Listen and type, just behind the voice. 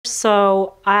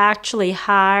So I actually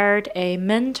hired a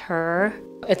mentor.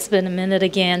 It's been a minute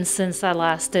again since I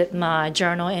last did my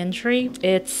journal entry.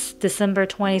 It's December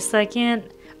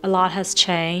 22nd. A lot has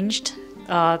changed.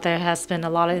 There has been a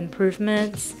lot of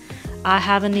improvements. I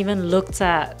haven't even looked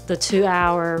at the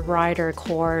 2-hour writer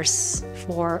course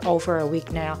for over a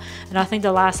week now. And I think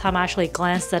the last time I actually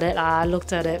glanced at it, I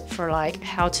looked at it for like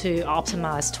how to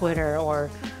optimize Twitter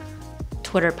or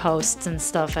Twitter posts and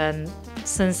stuff. And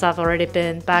since I've already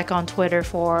been back on Twitter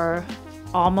for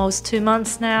almost 2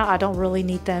 months now, I don't really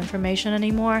need that information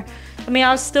anymore. I mean,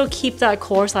 I'll still keep that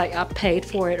course, like I paid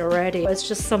for it already. It's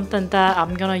just something that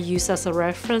I'm gonna use as a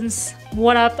reference.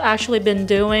 What I've actually been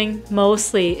doing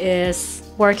mostly is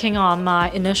working on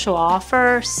my initial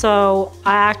offer. So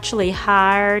I actually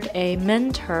hired a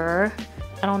mentor.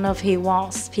 I don't know if he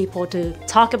wants people to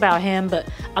talk about him, but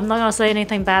I'm not gonna say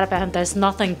anything bad about him. There's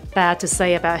nothing bad to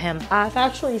say about him. I've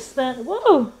actually spent,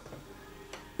 whoa!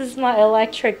 This is my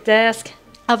electric desk.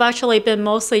 I've actually been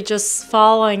mostly just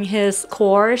following his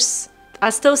course. I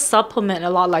still supplement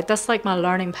a lot, like that's like my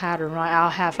learning pattern, right?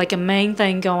 I'll have like a main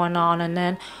thing going on, and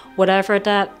then whatever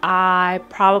that I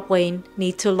probably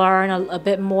need to learn a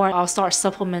bit more, I'll start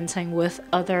supplementing with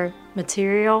other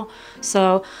material.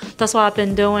 So that's what I've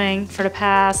been doing for the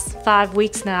past 5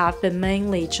 weeks now. I've been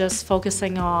mainly just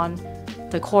focusing on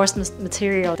the course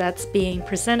material that's being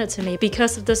presented to me.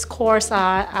 Because of this course,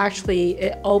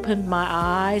 it opened my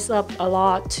eyes up a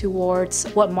lot towards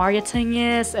what marketing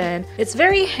is, and it's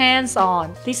very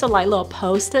hands-on. These are like little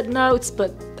post-it notes,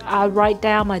 but I write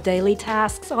down my daily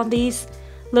tasks on these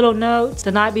little notes.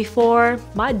 The night before,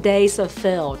 my days are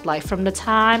filled. Like from the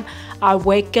time I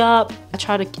wake up, I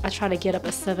try to get up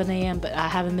at 7 a.m., but I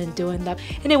haven't been doing that.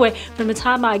 Anyway, from the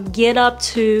time I get up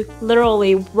to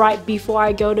literally right before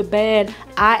I go to bed,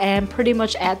 I am pretty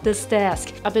much at this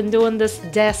desk. I've been doing this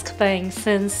desk thing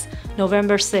since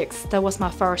November 6th. That was my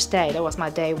first day. That was my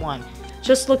day one.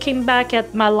 Just looking back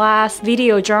at my last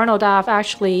video journal that I've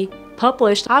actually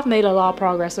published, I've made a lot of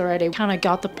progress already. Kind of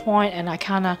got the point, and I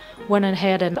kind of went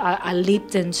ahead and I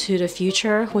leaped into the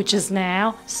future, which is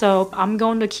now. So I'm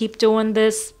going to keep doing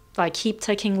this, like keep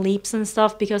taking leaps and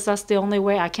stuff, because that's the only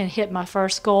way I can hit my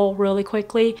first goal really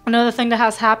quickly. Another thing that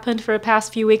has happened for the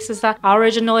past few weeks is that I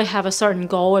originally have a certain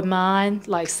goal in mind,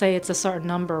 like say it's a certain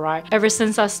number, right? Ever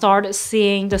since I started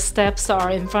seeing the steps that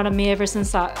are in front of me, ever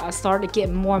since I started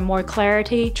getting more and more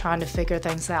clarity, trying to figure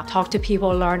things out, talk to people,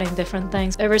 learning different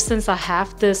things. Ever since I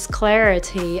have this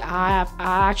clarity, I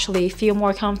actually feel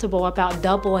more comfortable about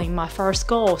doubling my first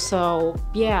goal. So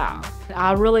yeah,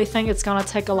 I really think it's gonna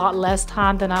take a lot less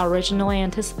time than I originally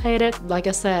anticipated. Like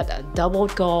I said, a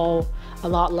doubled goal, a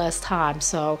lot less time.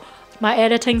 So my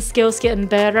editing skills getting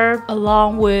better,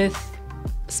 along with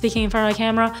speaking in front of the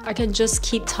camera. I can just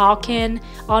keep talking.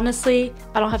 Honestly,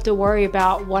 I don't have to worry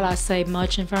about what I say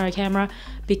much in front of the camera,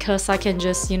 because I can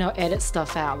just, you know, edit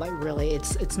stuff out. Like really,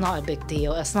 it's not a big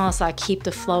deal. As long as I keep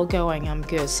the flow going, I'm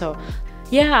good. So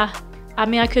yeah, I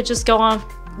mean, I could just go on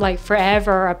like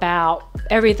forever about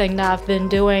everything that I've been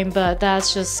doing, but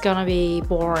that's just gonna be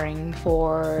boring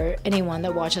for anyone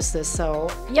that watches this. So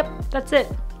yep, that's it.